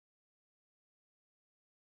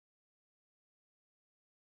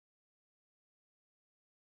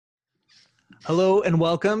Hello and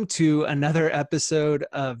welcome to another episode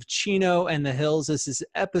of Chino and the Hills. This is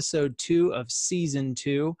episode 2 of season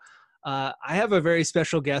 2. I have a very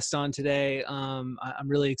special guest on today. I'm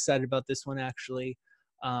really excited about this one, actually.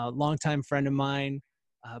 Longtime friend of mine,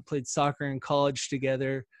 played soccer in college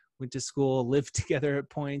together, went to school, lived together at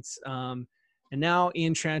points. And now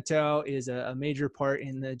Ian Trantow is a major part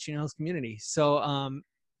in the Chino Hills community. So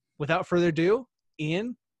without further ado,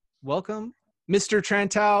 Ian, welcome. Mr.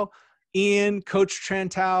 Trantow. Ian, Coach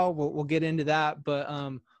Trantow, we'll get into that, but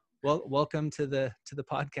welcome to the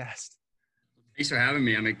podcast. Thanks for having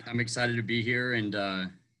me. I'm excited to be here and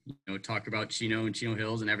talk about Chino and Chino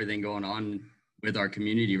Hills and everything going on with our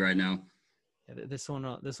community right now. Yeah, this one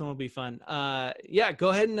will be fun. Go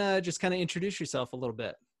ahead and just kind of introduce yourself a little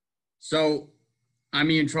bit. So,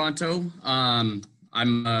 I'm Ian Trantow.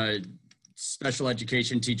 I'm a special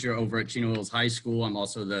education teacher over at Chino Hills High School. I'm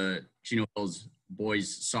also the Chino Hills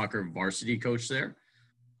boys soccer varsity coach there.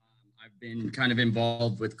 I've been kind of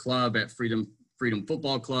involved with club at Freedom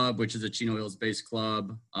Football Club, which is a Chino Hills based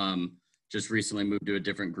club. Just recently moved to a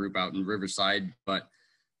different group out in Riverside. But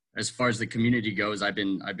as far as the community goes, I've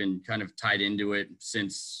been kind of tied into it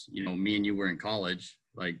since, me and you were in college.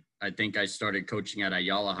 Like, I think I started coaching at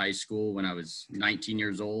Ayala High School when I was 19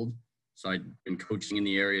 years old. So I'd been coaching in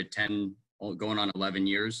the area 10, going on 11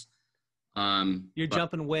 years. You're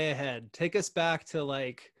jumping way ahead. Take us back to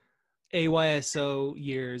like AYSO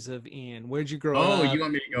years of Ian. Where'd you grow up? Oh, you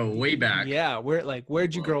want me to go way back? Yeah.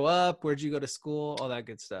 Where'd you grow up? Where'd you go to school? All that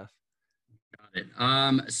good stuff. Got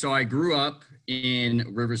it. So I grew up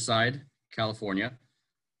in Riverside, California.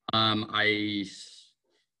 I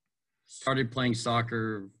started playing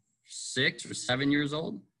soccer 6 or 7 years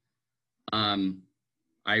old.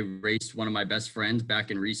 I raced one of my best friends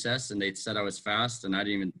back in recess, and they said I was fast, and I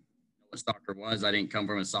didn't even what soccer was. I didn't come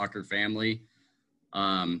from a soccer family.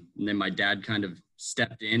 And then my dad kind of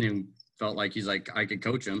stepped in and felt like he's like, I could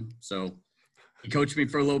coach him. So he coached me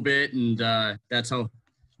for a little bit, and that's how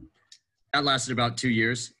that lasted about 2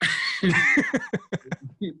 years.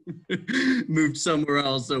 Moved somewhere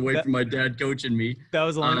else away from my dad coaching me. That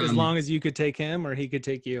was as long as you could take him or he could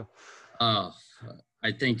take you. I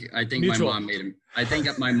think Mutual. my mom made him. I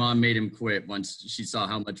think my mom made him quit once she saw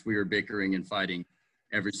how much we were bickering and fighting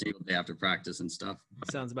every single day after practice and stuff.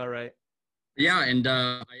 Sounds about right. Yeah, and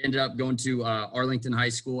I ended up going to Arlington High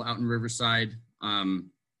School out in Riverside.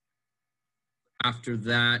 After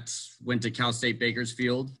that, went to Cal State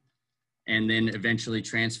Bakersfield, and then eventually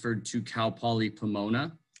transferred to Cal Poly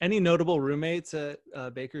Pomona. Any notable roommates at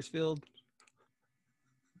Bakersfield?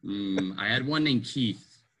 I had one named Keith.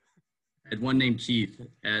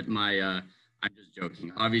 At my I'm just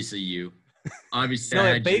joking. Obviously you. Obviously no,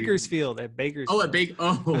 at Bakersfield. At Bakersfield.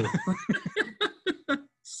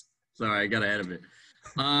 Sorry, I got ahead of it.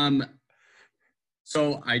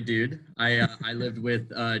 So I lived with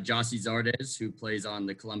Jossie Zardes, who plays on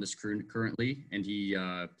the Columbus Crew currently, and he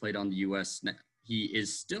played on the U.S. He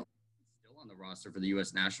is still on the roster for the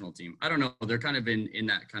U.S. national team. I don't know. They're kind of in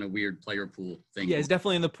that kind of weird player pool thing. Yeah, he's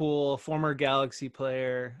definitely in the pool. Former Galaxy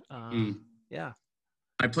player. Yeah.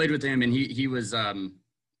 I played with him, and he was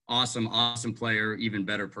awesome player, even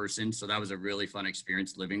better person. So that was a really fun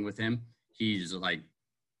experience living with him. He's like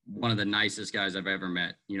one of the nicest guys I've ever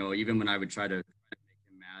met. Even when I would try to make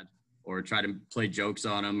him mad or try to play jokes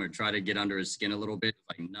on him or try to get under his skin a little bit,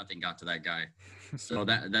 like nothing got to that guy. So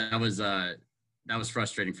that was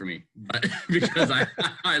frustrating for me, but because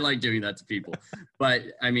I like doing that to people. But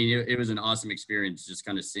I mean, it was an awesome experience, just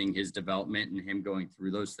kind of seeing his development and him going through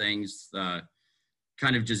those things,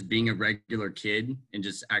 kind of just being a regular kid and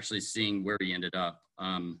just actually seeing where he ended up.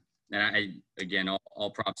 And all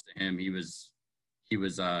props to him.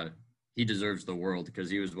 He deserves the world because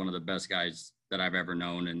he was one of the best guys that I've ever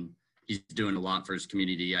known, and he's doing a lot for his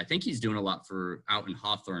community. I think he's doing a lot for out in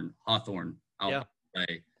Hawthorne out LA.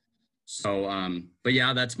 So, but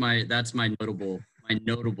yeah, that's my notable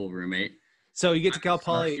roommate. So you get to Cal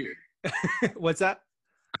Poly. What's that?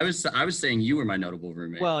 I was saying you were my notable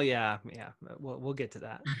roommate. Well, yeah. We'll get to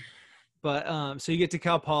that. But so you get to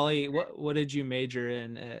Cal Poly. What did you major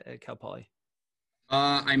in at Cal Poly?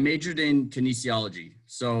 I majored in kinesiology.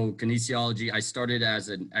 So kinesiology, I started as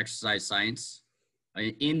an exercise science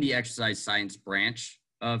in the exercise science branch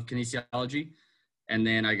of kinesiology, and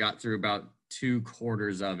then I got through about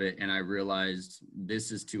 2/4 of it, and I realized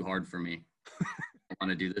this is too hard for me. I don't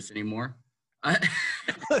want to do this anymore.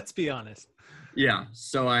 Let's be honest. Yeah.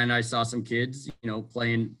 So, and I saw some kids,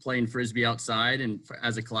 playing Frisbee outside and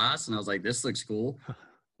as a class, and I was like, this looks cool. I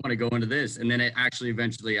want to go into this. And then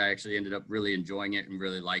eventually I ended up really enjoying it and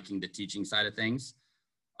really liking the teaching side of things.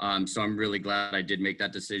 So I'm really glad I did make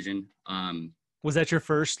that decision. Was that your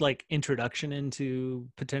first like introduction into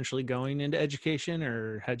potentially going into education,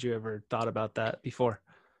 or had you ever thought about that before?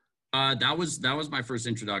 That was my first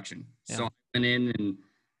introduction. Yeah. So I went in, and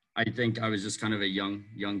I think I was just kind of a young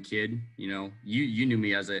kid. You knew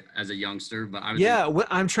me as a youngster, but I was Yeah,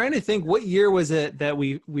 I'm trying to think, what year was it that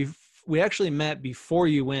we actually met before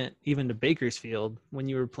you went even to Bakersfield when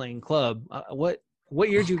you were playing club? What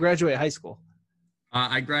year did you graduate high school?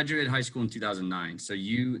 I graduated high school in 2009. So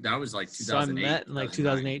that was like So I 2008, met in like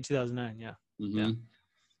 2008, 2009. Yeah. Yeah.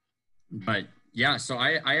 Mm-hmm. But yeah, so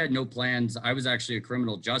I had no plans. I was actually a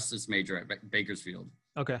criminal justice major at Bakersfield.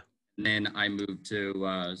 Okay. And then I moved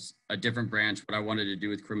to a different branch. What I wanted to do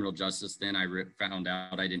with criminal justice, then I found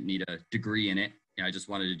out I didn't need a degree in it. I just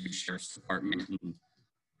wanted to do sheriff's department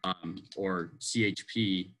or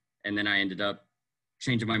CHP. And then I ended up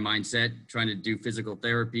changing my mindset, trying to do physical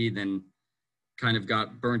therapy, then kind of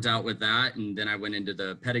got burnt out with that. And then I went into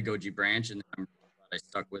the pedagogy branch, and I'm glad I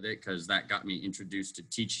stuck with it because that got me introduced to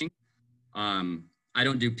teaching. I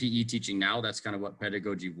don't do PE teaching now. That's kind of what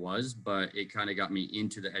pedagogy was, but it kind of got me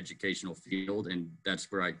into the educational field. And that's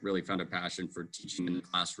where I really found a passion for teaching in the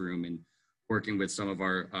classroom and working with some of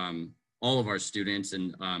our, all of our students,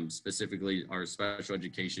 and specifically our special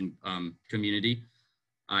education community.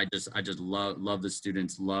 I just love the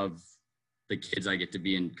students, love the kids I get to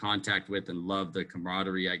be in contact with, and love the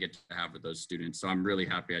camaraderie I get to have with those students. So I'm really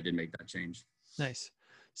happy I did make that change. Nice.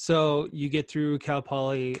 So you get through Cal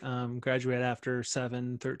Poly, graduate after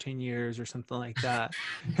 13 years or something like that.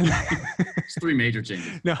 It's 3 major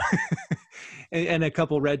changes. No, and a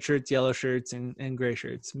couple red shirts, yellow shirts, and gray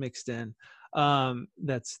shirts mixed in.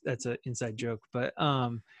 That's an inside joke, but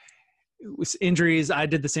with injuries, I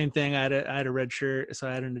did the same thing. I had a red shirt, so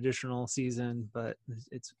I had an additional season, but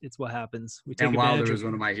it's what happens. We take Dan advantage. Wilder was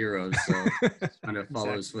one of my heroes, so trying to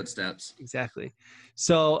follow his footsteps. Exactly.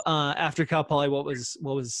 So after Cal Poly,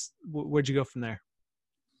 where'd you go from there?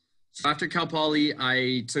 So after Cal Poly,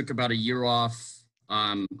 I took about a year off.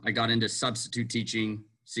 I got into substitute teaching,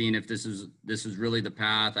 seeing if this was really the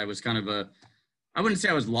path. I was kind of I wouldn't say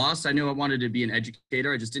I was lost. I knew I wanted to be an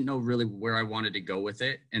educator. I just didn't know really where I wanted to go with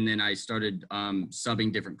it. And then I started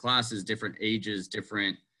subbing different classes, different ages,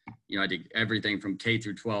 I did everything from K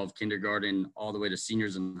through 12, kindergarten, all the way to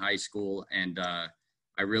seniors in high school. And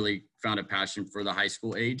I really found a passion for the high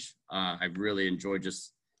school age. I really enjoyed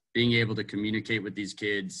just being able to communicate with these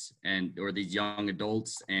kids or these young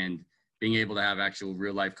adults, and being able to have actual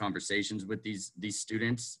real life conversations with these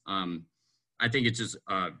students. I think it's just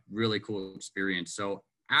a really cool experience. So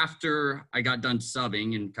after I got done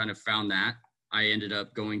subbing and kind of found that, I ended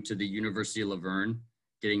up going to the University of La Verne,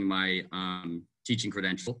 getting my teaching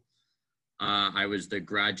credential. I was the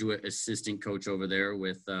graduate assistant coach over there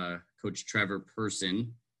with Coach Trevor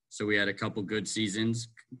Person. So we had a couple good seasons,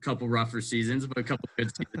 a couple rougher seasons, but a couple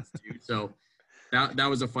good seasons too. So that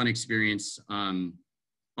was a fun experience. On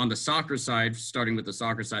the soccer side, starting with the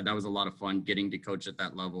soccer side, that was a lot of fun getting to coach at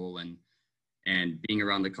that level and being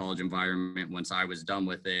around the college environment once I was done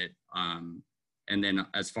with it. And then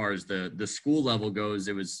as far as the school level goes,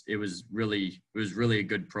 it was really a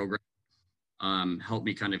good program. Helped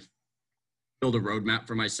me kind of build a roadmap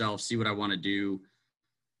for myself, see what I want to do.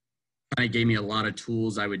 Kind of gave me a lot of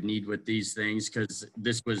tools I would need with these things, because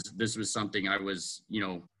this was something I was,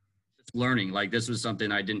 just learning. Like, this was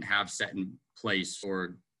something I didn't have set in place,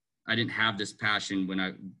 or I didn't have this passion when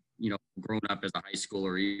I, grown up as a high school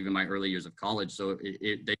or even my early years of college. So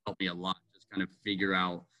they helped me a lot, just kind of figure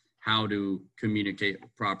out how to communicate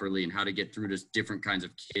properly and how to get through to different kinds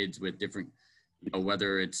of kids with different,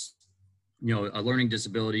 whether it's, a learning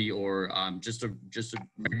disability or just a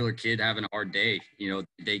regular kid having a hard day.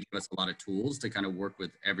 They give us a lot of tools to kind of work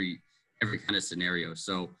with every kind of scenario.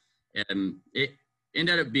 So it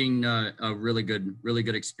ended up being a really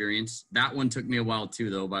good experience. That one took me a while too,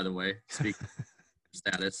 though, by the way, speaking of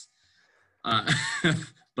status.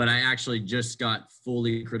 But I actually just got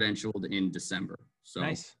fully credentialed in December. So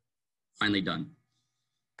nice. Finally done.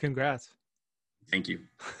 Congrats. Thank you.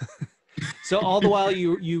 So all the while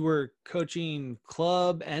you were coaching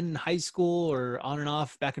club and high school, or on and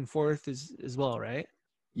off, back and forth as well, right?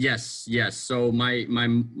 Yes. So my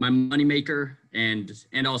moneymaker and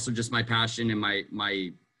also just my passion and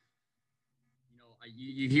my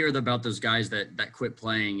you hear about those guys that quit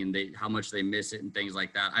playing and how much they miss it and things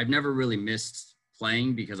like that. I've never really missed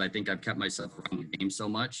playing because I think I've kept myself around the game so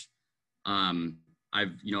much.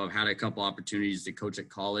 I've had a couple opportunities to coach at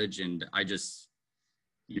college, and I just,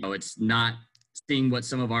 it's not seeing what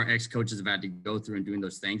some of our ex-coaches have had to go through and doing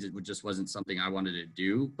those things. It just wasn't something I wanted to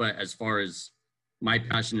do. But as far as my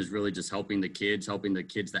passion is really just helping the kids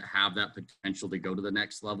that have that potential to go to the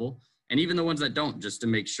next level. And even the ones that don't, just to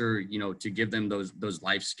make sure, you know, to give them those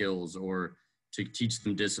life skills or to teach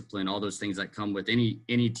them discipline, all those things that come with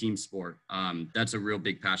any team sport. That's a real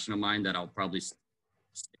big passion of mine that I'll probably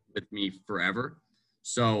stick with me forever.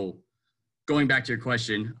 So going back to your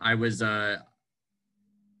question, I was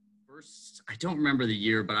first, I don't remember the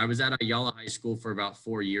year, but I was at Ayala High School for about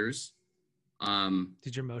 4 years.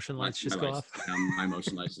 Did your motion lights just go off? My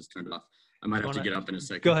motion lights just turned off. I might have to get up in a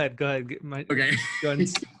second. Go ahead. Okay. Go ahead.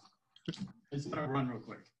 I just want to run real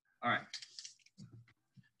quick. All right.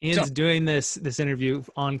 Ian's doing this interview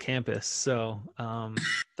on campus, so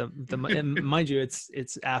and mind you,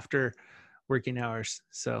 it's after working hours,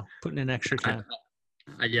 so putting in extra time.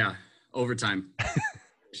 Yeah, overtime.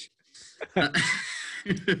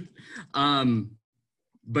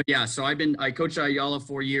 But yeah, so I coached at Ayala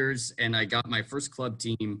 4 years, and I got my first club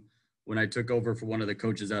team when I took over for one of the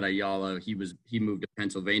coaches at Ayala. He moved to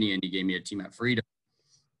Pennsylvania, and he gave me a team at Freedom.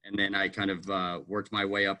 And then I kind of worked my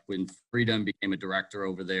way up with Freedom, became a director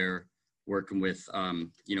over there, working with,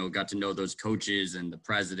 you know, got to know those coaches and the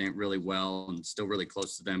president really well, and still really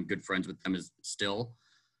close to them, good friends with them still.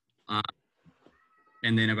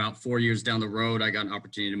 And then about 4 years down the road, I got an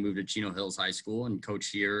opportunity to move to Chino Hills High School and coach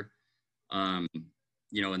here.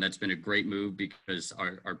 You know, and that's been a great move because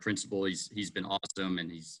our principal, he's been awesome,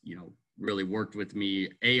 and he's, you know, really worked with me,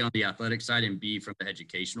 A, on the athletic side, and B, from the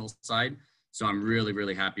educational side. So I'm really,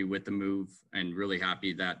 really happy with the move, and really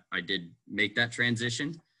happy that I did make that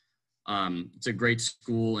transition. It's a great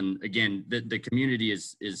school. And again, the community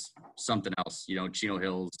is something else, you know, Chino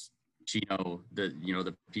Hills, Chino, you know,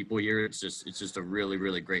 the people here, it's just a really,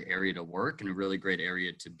 really great area to work, and a really great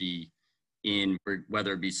area to be in,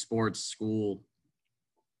 whether it be sports, school,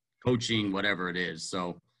 coaching, whatever it is.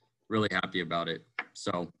 So really happy about it.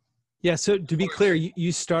 So. Yeah. So to be clear,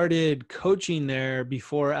 you started coaching there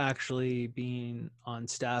before actually being on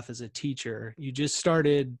staff as a teacher. You just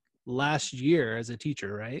started last year as a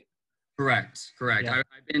teacher, right? Correct. Yeah.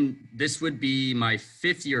 This would be my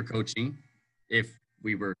 5th year coaching if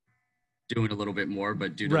we were doing a little bit more,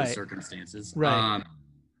 but due to the circumstances. Right.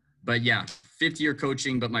 But yeah, 5th year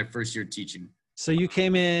coaching, but my 1st year teaching. So you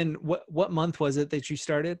came in, what month was it that you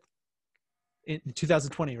started? In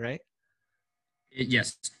 2020, right?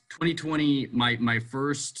 Yes. 2020, my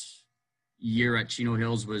first year at Chino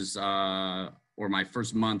Hills was, or my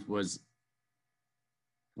first month was,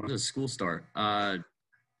 when does school start?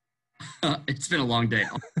 It's been a long day.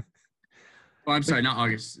 Oh, I'm sorry, not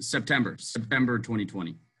August, September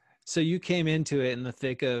 2020. So you came into it in the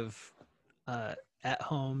thick of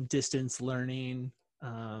at-home distance learning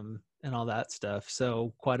and all that stuff.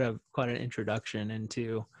 So quite an introduction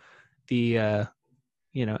into the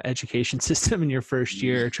you know, education system in your first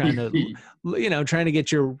year, trying to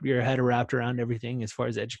get your head wrapped around everything as far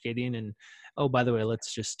as educating. And, oh, by the way,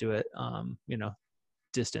 let's just do it, you know,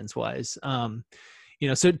 distance wise. You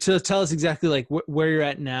know, so to tell us exactly like where you're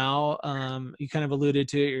at now, you kind of alluded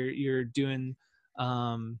to it, you're doing,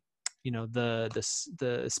 you know,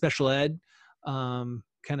 the special ed,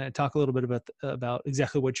 kind of talk a little bit about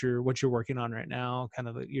exactly what you're working on right now, kind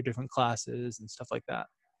of your different classes and stuff like that.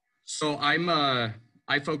 So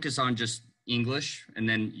I focus on just English, and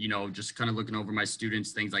then, you know, just kind of looking over my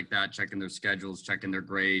students, things like that, checking their schedules, checking their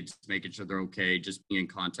grades, making sure they're okay, just being in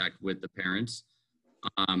contact with the parents.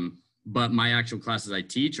 But my actual classes I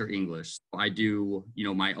teach are English. So I do, you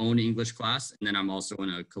know, my own English class, and then I'm also in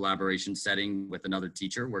a collaboration setting with another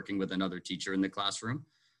teacher, working with another teacher in the classroom.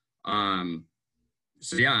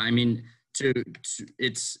 So yeah, I mean,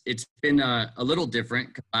 it's been a little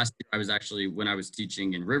different. Last year I was actually, when I was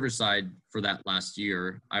teaching in Riverside for that last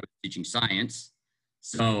year, I was teaching science.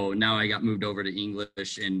 So now I got moved over to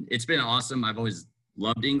English, and it's been awesome. I've always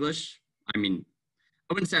loved English. I mean,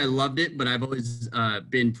 I wouldn't say I loved it, but I've always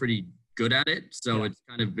been pretty good at it. So It's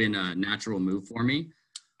kind of been a natural move for me.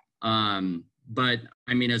 But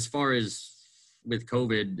I mean, as far as with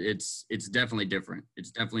COVID, it's definitely different.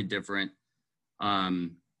 It's definitely different.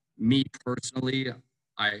 Me personally,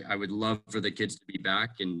 I would love for the kids to be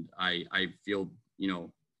back, and I feel, you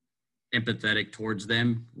know, empathetic towards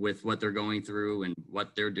them with what they're going through and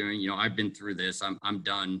what they're doing. You know, I've been through this. I'm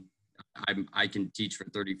done. I can teach for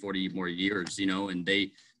 30, 40 more years, you know, and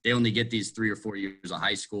they only get these 3 or 4 years of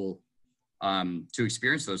high school to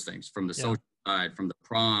experience those things, from the social side, from the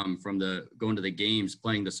prom, from the going to the games,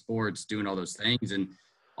 playing the sports, doing all those things, and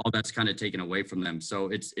all that's kind of taken away from them. So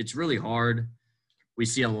it's really hard. We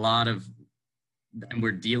see a lot of and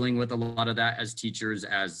we're dealing with a lot of that as teachers,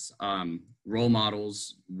 as role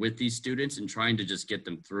models with these students, and trying to just get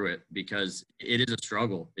them through it, because it is a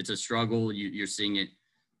struggle. It's a struggle. You're seeing it,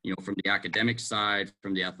 from the academic side,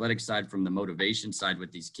 from the athletic side, from the motivation side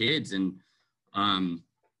with these kids. And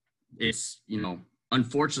it's,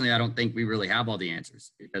 unfortunately, I don't think we really have all the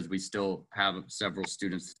answers, because we still have several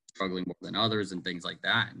students struggling more than others and things like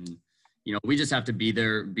that. And, we just have to be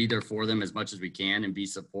there for them as much as we can, and be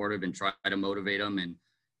supportive, and try to motivate them,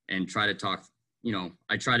 and try to talk.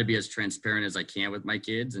 I try to be as transparent as I can with my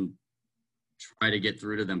kids and try to get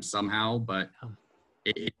through to them somehow, but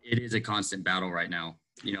it is a constant battle right now,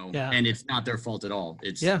 and it's not their fault at all.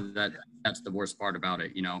 It's that's the worst part about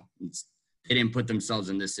it. They didn't put themselves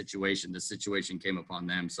in this situation. The situation came upon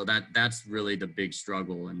them. So that's really the big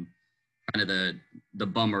struggle, and kind of the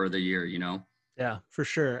bummer of the year, Yeah, for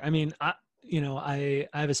sure. I mean, I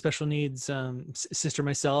have a special needs sister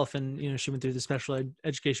myself, and she went through the special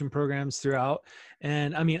education programs throughout.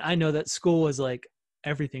 And I mean, I know that school was like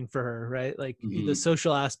everything for her, right? Like the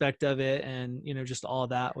social aspect of it, and just all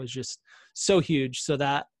that was just so huge. So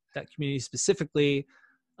that community specifically,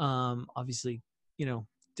 obviously,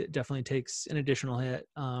 definitely takes an additional hit,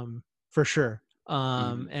 for sure.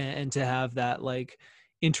 And to have that like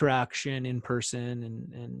interaction in person,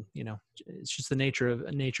 and it's just the nature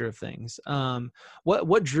of things.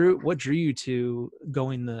 What drew you to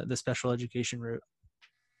going the special education route?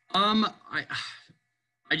 I've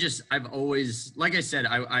always, like I said,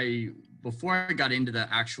 I before I got into the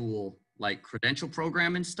actual like credential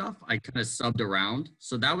program and stuff, I kind of subbed around.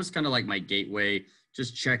 So that was kind of like my gateway,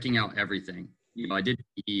 just checking out everything. I did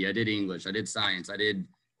PE, I did English, I did science, I did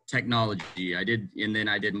technology, and then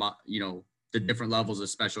I did the different levels of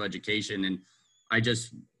special education. And I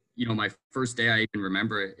just, my first day, I even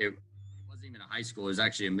remember it wasn't even a high school. It was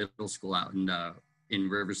actually a middle school out in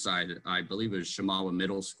Riverside. I believe it was Shamawa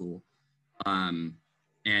Middle School. And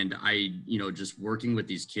I, just working with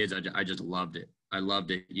these kids, I just loved it. I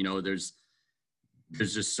loved it. There's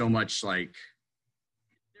just so much like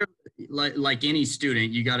any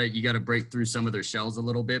student, you gotta break through some of their shells a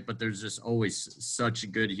little bit, but there's just always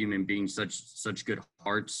such good human beings, such good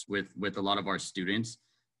hearts with a lot of our students,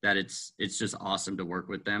 that it's just awesome to work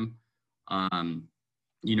with them. And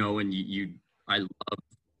I love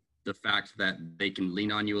the fact that they can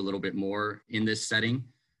lean on you a little bit more in this setting.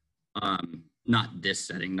 Not this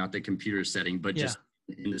setting, not the computer setting, but just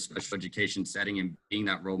in the special education setting, and being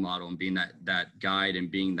that role model, and being that guide,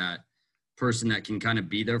 and being that person that can kind of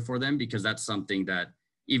be there for them, because that's something that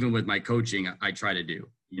even with my coaching, I try to do,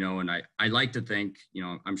 and I like to think,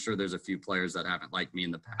 I'm sure there's a few players that haven't liked me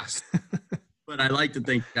in the past, but I like to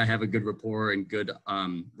think I have a good rapport and good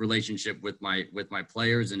relationship with my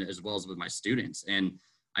players, and as well as with my students. And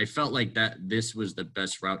I felt like that this was the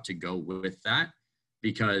best route to go with that,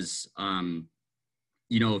 because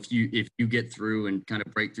if you get through and kind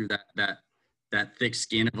of break through that thick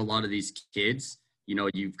skin of a lot of these kids,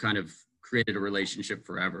 you've kind of created a relationship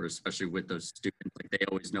forever, especially with those students. Like, they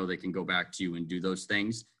always know they can go back to you and do those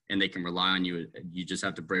things, and they can rely on you. You just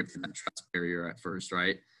have to break through that trust barrier at first,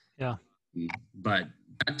 right? Yeah. But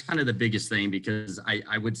that's kind of the biggest thing, because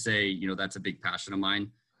I would say, that's a big passion of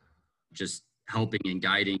mine, just helping and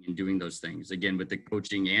guiding and doing those things. Again, with the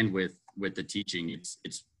coaching and with the teaching, it's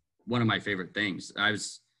one of my favorite things. I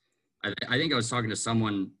think I was talking to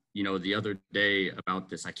someone, the other day about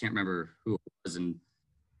this. I can't remember who it was, and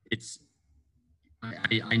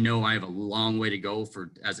I know I have a long way to go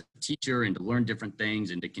as a teacher, and to learn different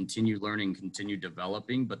things, and to continue learning, continue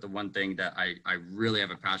developing. But the one thing that I really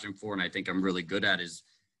have a passion for, and I think I'm really good at, is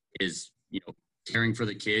caring for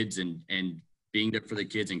the kids, and being there for the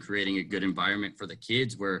kids, and creating a good environment for the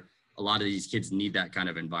kids, where a lot of these kids need that kind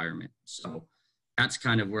of environment. So that's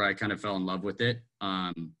kind of where I kind of fell in love with it.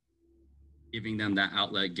 Giving them that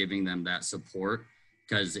outlet, giving them that support,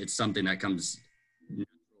 because it's something that comes natural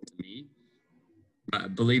to me.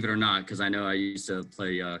 Believe it or not, because I know I used to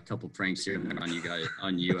play a couple pranks here and there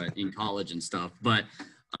on you in college and stuff. But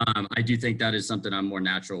I do think that is something I'm more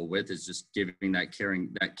natural with, is just giving that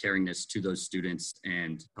caringness to those students,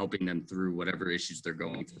 and helping them through whatever issues they're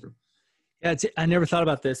going through. Yeah, I never thought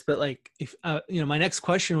about this, but like, if my next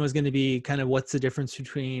question was going to be kind of what's the difference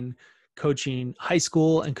between coaching high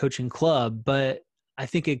school and coaching club, but I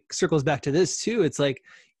think it circles back to this too. It's like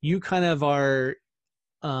you kind of are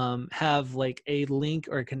have like a link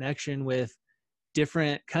or a connection with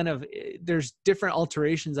different there's different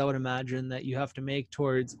alterations, I would imagine, that you have to make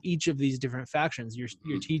towards each of these different factions. You're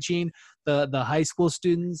teaching the high school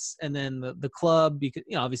students, and then the club, because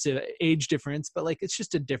obviously age difference, but like it's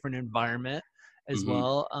just a different environment as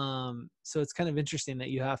well. So it's kind of interesting that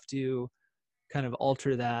you have to kind of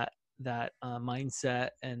alter that mindset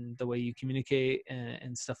and the way you communicate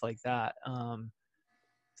and stuff like that.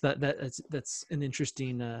 So that's an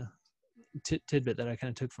interesting tidbit that I kind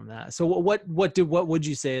of took from that. So what would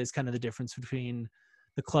you say is kind of the difference between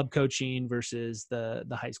the club coaching versus the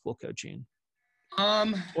high school coaching,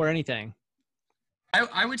 or anything?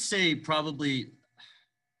 I would say probably.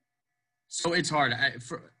 So it's hard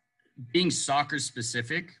for being soccer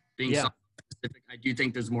specific. Soccer specific, I do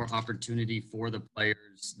think there's more opportunity for the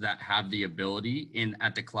players that have the ability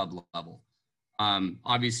at the club level.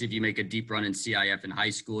 Obviously, if you make a deep run in CIF in high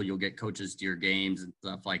school, you'll get coaches to your games and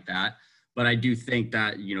stuff like that. But I do think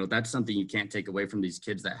that, that's something you can't take away from these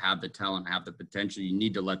kids that have the talent, have the potential. You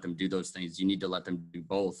need to let them do those things. You need to let them do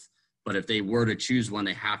both. But if they were to choose one,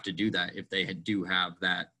 they have to do that if they do have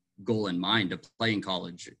that goal in mind to play in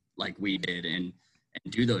college like we did and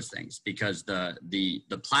do those things, because the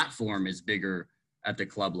platform is bigger at the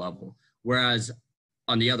club level. Whereas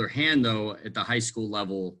on the other hand, though, at the high school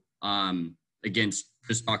level, against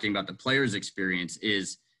just talking about the player's experience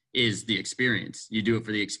is the experience. You do it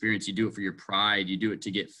for the experience. You do it for your pride. You do it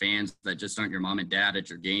to get fans that just aren't your mom and dad at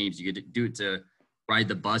your games. You get to do it to ride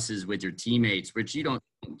the buses with your teammates, which you don't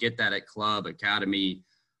get that at club, academy,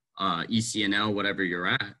 ECNL, whatever you're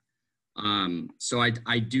at. So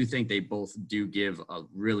I do think they both do give a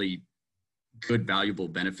really good, valuable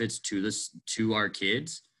benefits to our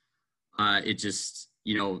kids. It just,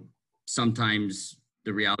 sometimes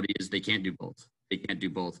the reality is they can't do both. They can't do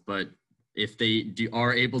both. But if they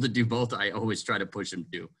are able to do both, I always try to push them to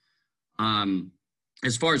do.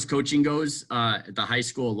 As far as coaching goes, at the high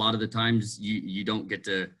school, a lot of the times you don't get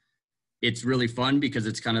to. It's really fun because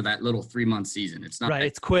it's kind of that little 3-month season. It's not right.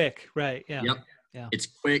 It's quick. Right. Yeah. Yep. Yeah. It's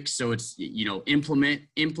quick. So it's,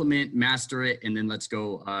 implement, master it, and then let's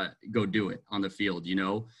go do it on the field,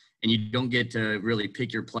 and you don't get to really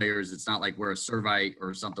pick your players. It's not like we're a Servite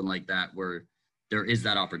or something like that, where there is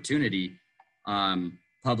that opportunity.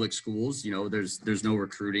 Public schools, there's no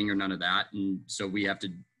recruiting or none of that. And so we have to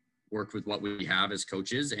work with what we have as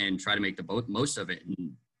coaches and try to make the most of it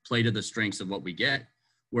and play to the strengths of what we get,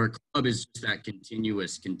 where club is just that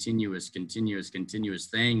continuous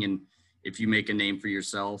thing. And if you make a name for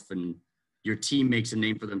yourself and your team makes a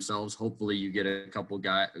name for themselves, hopefully you get a couple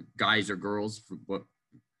guys or girls. What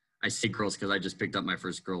I say girls because I just picked up my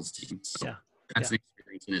first girls team. So that's an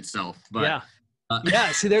experience in itself. But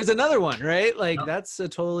see, there's another one, right? Like that's a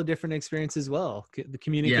totally different experience as well. The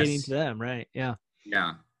communicating to them, right? Yeah.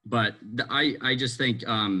 Yeah. But I just think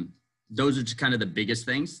those are just kind of the biggest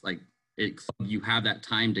things. Like at club, you have that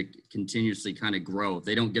time to continuously kind of grow. If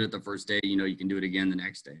they don't get it the first day, you can do it again the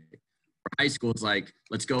next day. For high school, it's like,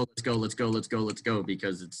 let's go,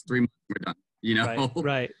 because it's 3 months, we're done,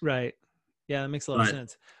 Right. Yeah, that makes a lot of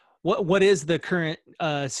sense. What is the current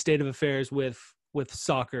state of affairs with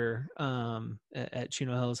soccer at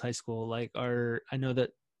Chino Hills High School? Like, I know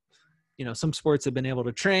that, some sports have been able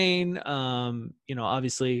to train,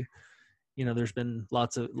 obviously, there's been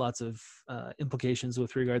lots of implications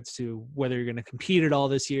with regards to whether you're going to compete at all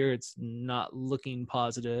this year. It's not looking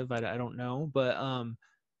positive. I don't know, but,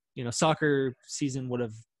 soccer season would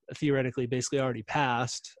have theoretically basically already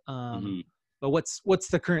passed. But what's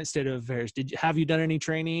the current state of affairs? Have you done any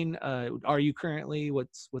training? Are you currently,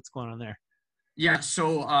 what's going on there? Yeah.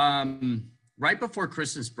 So, right before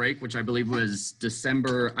Christmas break, which I believe was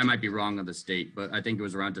December, I might be wrong on the date, but I think it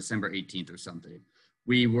was around December 18th or something,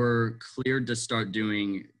 we were cleared to start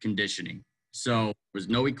doing conditioning. So there was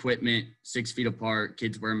no equipment, 6 feet apart,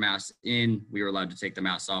 kids wear masks in. We were allowed to take the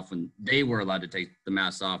masks off when they were allowed to take the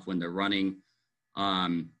masks off when they're running.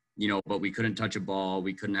 But we couldn't touch a ball.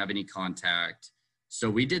 We couldn't have any contact. So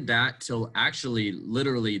we did that till actually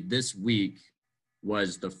literally this week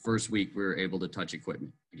was the first week we were able to touch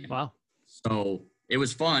equipment again. Wow. So it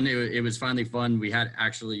was fun. It was finally fun. We had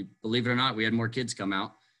actually, believe it or not, we had more kids come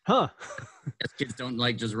out. Huh. Kids don't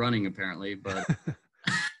like just running apparently, but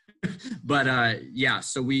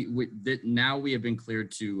so now we have been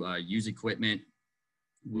cleared to use equipment.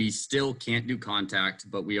 We still can't do contact,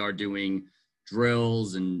 but we are doing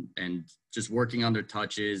drills and just working on their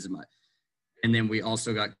touches. And then we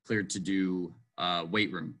also got cleared to do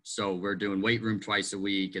weight room. So we're doing weight room twice a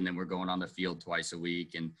week, and then we're going on the field twice a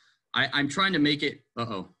week. And I'm trying to make it.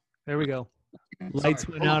 There we go. Lights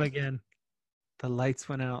went out again. The lights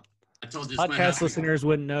went out. I told you podcast listeners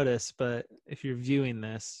wouldn't notice, but if you're viewing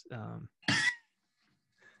this,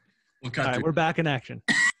 we'll cut all right, we're back in action.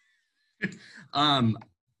 I'm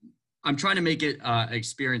trying to make it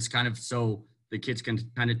experience kind of so the kids can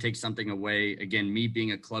kind of take something away. Again, me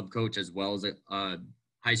being a club coach as well as a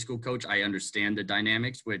high school coach, I understand the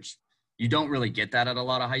dynamics, which you don't really get that at a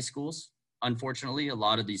lot of high schools. unfortunately. A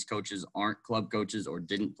lot of these coaches aren't club coaches or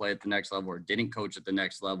didn't play at the next level or didn't coach at the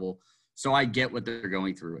next level. So I get what they're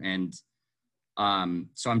going through. And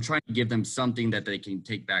so I'm trying to give them something that they can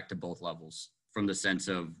take back to both levels, from the sense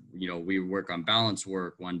of, we work on balance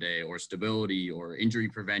work one day, or stability, or injury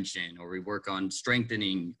prevention, or we work on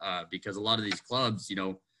strengthening, because a lot of these clubs, they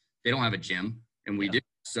don't have a gym, and we do.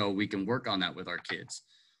 So we can work on that with our kids.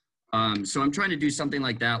 So I'm trying to do something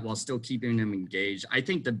like that while still keeping them engaged. I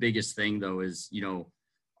think the biggest thing, though, is,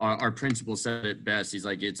 our principal said it best. He's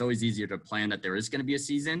like, it's always easier to plan that there is going to be a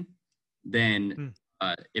season than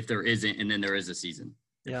if there isn't, and then there is a season.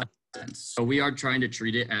 Yeah. So we are trying to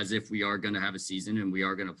treat it as if we are going to have a season and we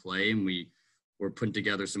are going to play, and we're putting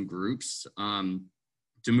together some groups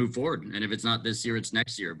to move forward. And if it's not this year, it's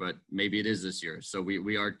next year, but maybe it is this year. So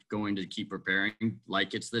we are going to keep preparing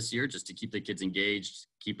like it's this year, just to keep the kids engaged,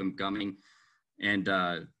 keep them coming, and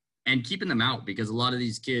keeping them out, because a lot of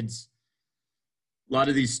these kids, a lot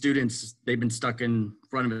of these students, they've been stuck in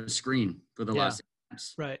front of a screen for the last 8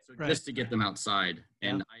 months. Right. So just to get them outside.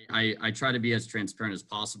 And I try to be as transparent as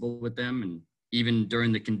possible with them. And even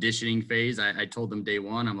during the conditioning phase, I told them day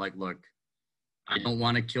one, I'm like, look, I don't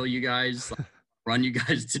want to kill you guys, run you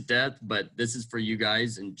guys to death, but this is for you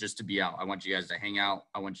guys, and just to be out. I want you guys to hang out.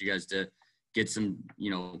 I want you guys to get some,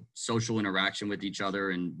 social interaction with each other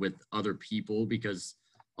and with other people, because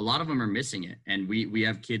a lot of them are missing it. And we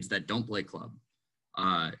have kids that don't play club.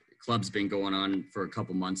 Club's been going on for a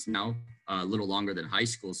couple months now, a little longer than high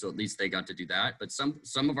school. So at least they got to do that. But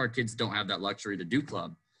some of our kids don't have that luxury to do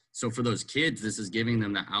club. So for those kids, this is giving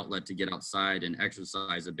them the outlet to get outside and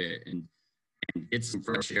exercise a bit and get some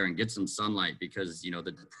fresh air and get some sunlight, because,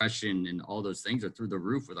 the depression and all those things are through the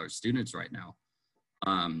roof with our students right now.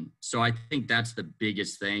 So I think that's the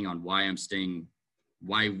biggest thing on why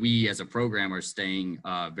we as a program are staying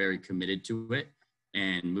very committed to it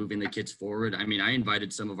and moving the kids forward. I mean, I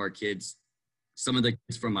invited some of the kids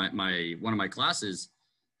from one of my classes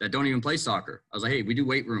that don't even play soccer. I was like, hey, we do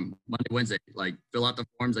weight room Monday, Wednesday, like fill out the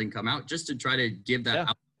forms and come out, just to try to give that out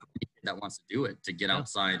to the kid that wants to do it, to get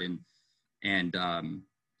outside and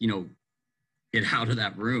get out of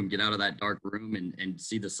that room, get out of that dark room and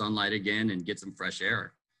see the sunlight again and get some fresh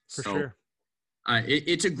air. For sure.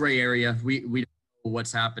 It's a gray area. We don't know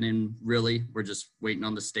what's happening, really. We're just waiting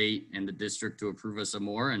on the state and the district to approve us some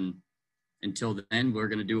more. And until then, we're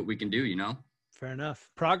going to do what we can do, Fair enough.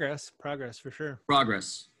 Progress for sure.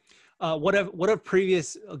 Progress. What have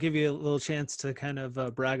previous, I'll give you a little chance to kind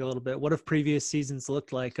of brag a little bit. What have previous seasons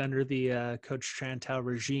looked like under the Coach Trantow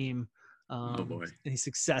regime? Oh boy. Any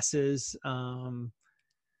successes? Is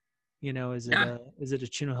it a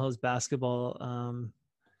Chino Hills basketball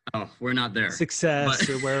we're not there. Success,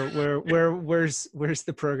 or where's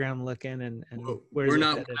the program looking, and we're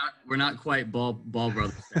not quite ball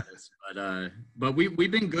brother status, but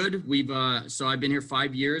we've been good. So I've been here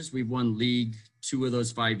 5 years. We've won league 2 of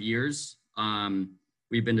those 5 years.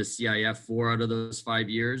 We've been to CIF 4 out of those 5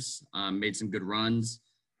 years. Made some good runs.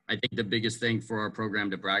 I think the biggest thing for our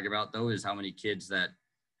program to brag about, though, is how many kids that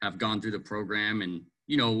have gone through the program. And,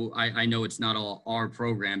 I know it's not all our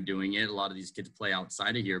program doing it. A lot of these kids play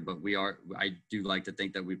outside of here, but I do like to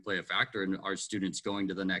think that we play a factor in our students going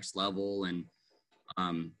to the next level. And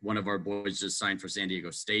one of our boys just signed for San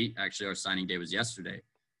Diego State. Actually, our signing day was yesterday.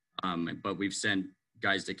 But we've sent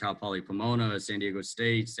guys to Cal Poly Pomona, San Diego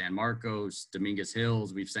State, San Marcos, Dominguez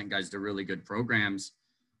Hills. We've sent guys to really good programs.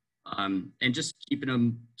 And just keeping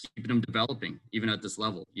them developing even at this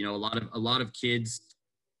level. A lot of kids,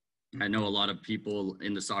 I know a lot of people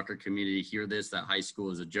in the soccer community hear this, that high school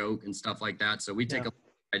is a joke and stuff like that. So we take a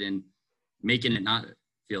pride in making it not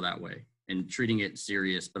feel that way and treating it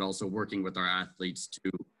serious, but also working with our athletes to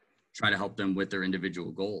try to help them with their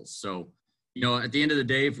individual goals. So, at the end of the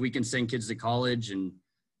day, if we can send kids to college, and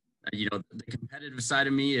the competitive side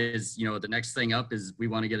of me is, the next thing up is we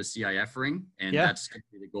want to get a CIF ring, and that's going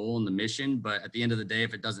to be the goal and the mission. But at the end of the day,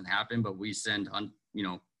 if it doesn't happen, but we send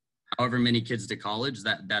however many kids to college,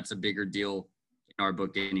 that's a bigger deal in our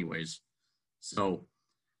book anyways. So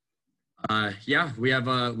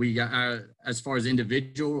we got as far as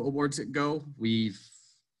individual awards go,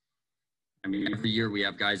 every year we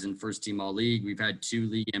have guys in first team all league. We've had 2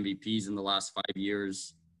 league MVPs in the last 5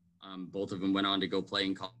 years. Both of them went on to go play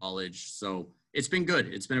in college. So it's been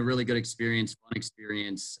good. It's been a really good experience, fun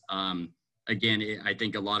experience. Again, I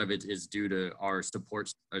think a lot of it is due to our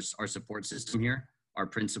support system here. Our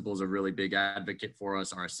principals are really big advocate for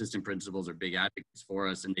us. Our assistant principals are big advocates for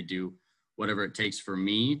us, and they do whatever it takes for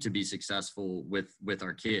me to be successful with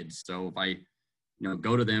our kids. So if I,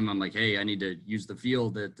 go to them, I'm like, hey, I need to use the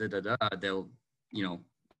field. They'll,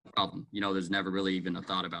 problem. There's never really even a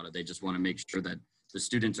thought about it. They just want to make sure that the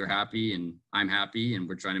students are happy and I'm happy, and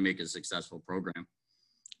we're trying to make a successful program.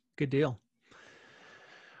 Good deal.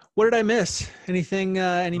 What did I miss? Anything,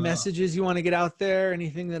 any messages you want to get out there?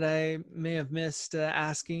 Anything that I may have missed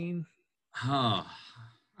asking? I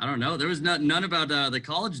don't know. There was none about the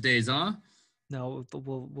college days, huh? No,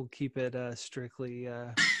 we'll keep it strictly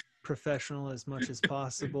professional as much as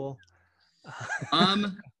possible.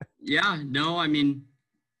 Yeah, no, I mean,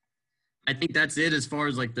 I think that's it as far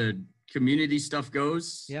as like the community stuff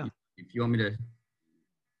goes. Yeah. If you want me to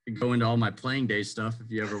go into all my playing day stuff,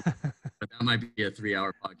 if you ever, but that might be a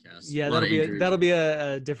 3-hour podcast. Yeah, that'll be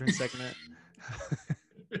a different segment.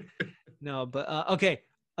 No, but okay.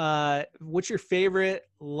 What's your favorite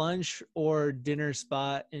lunch or dinner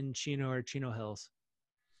spot in Chino or Chino Hills?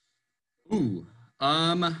 Ooh,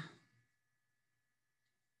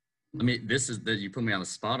 you put me on the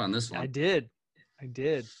spot on this one. I did.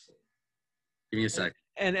 Give me a sec.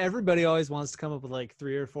 And everybody always wants to come up with like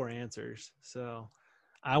 3 or 4 answers. So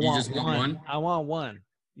I want one. I want one.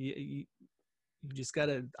 You just got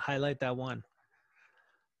to highlight that one.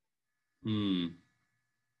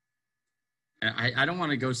 I don't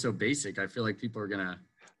want to go so basic. I feel like people are gonna.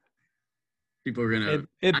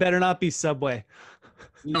 It better not be Subway.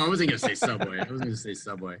 No, I wasn't gonna say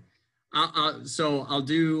Subway. So I'll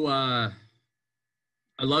do. I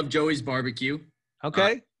love Joey's Barbecue.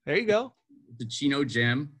 Okay, there you go. The Chino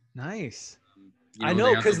Gym. Nice. I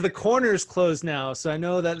know because the corner's closed now, so I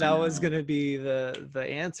know that was going to be the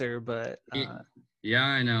answer. But yeah,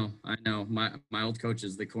 I know. My old coach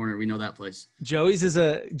is the corner. We know that place. Joey's is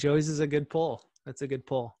a good pull. That's a good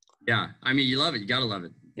pull. Yeah, I mean, you love it. You gotta love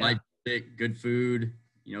it. Yeah. Light, good food.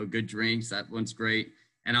 Good drinks. That one's great.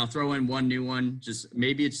 And I'll throw in one new one.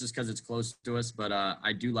 Maybe it's just because it's close to us, but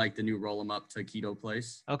I do like the new Roll 'em Up Taquito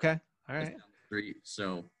place. Okay, all right.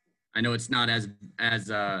 So I know it's not as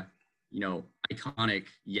iconic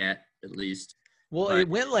yet, at least. Well, it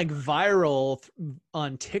went like viral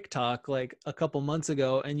on TikTok like a couple months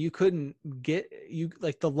ago, and you couldn't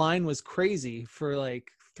the line was crazy for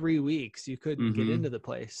like 3 weeks. You couldn't get into the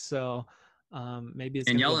place. So maybe it's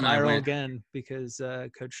going to go viral again because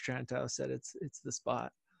Coach Trantow said it's the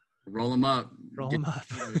spot. Roll 'em up. Roll 'em up.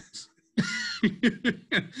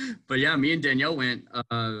 But yeah, me and Danielle went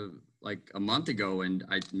like a month ago, and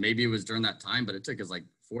maybe it was during that time, but it took us like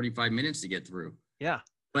 45 minutes to get through. Yeah.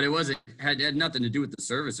 But it had nothing to do with the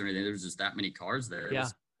service or anything. There was just that many cars there. It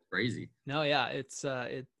was crazy. No, yeah. It's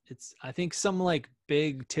I think some like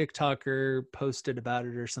big TikToker posted about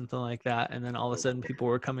it or something like that. And then all of a sudden people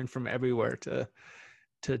were coming from everywhere to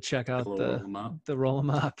check out the Roll 'em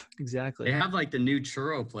Up. Exactly. They have like the new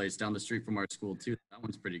churro place down the street from our school too. That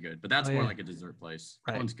one's pretty good, but that's more like a dessert place.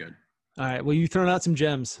 That one's good. All right. Well, you've thrown out some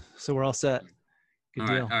gems, so we're all set. Good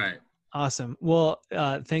deal. All right. Awesome. Well,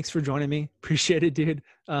 thanks for joining me. Appreciate it, dude.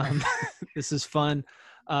 This is fun.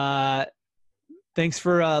 Thanks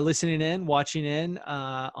for watching in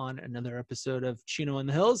on another episode of Chino in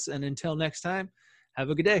the Hills. And until next time, have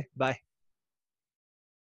a good day. Bye.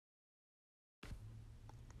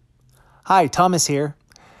 Hi, Thomas here.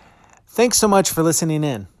 Thanks so much for listening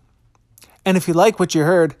in. And if you like what you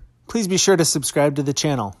heard, please be sure to subscribe to the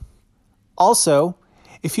channel. Also,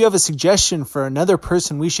 if you have a suggestion for another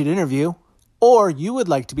person we should interview, or you would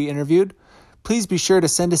like to be interviewed, please be sure to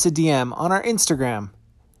send us a DM on our Instagram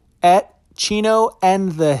 @Chino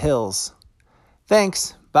and the Hills.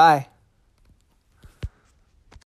 Thanks. Bye.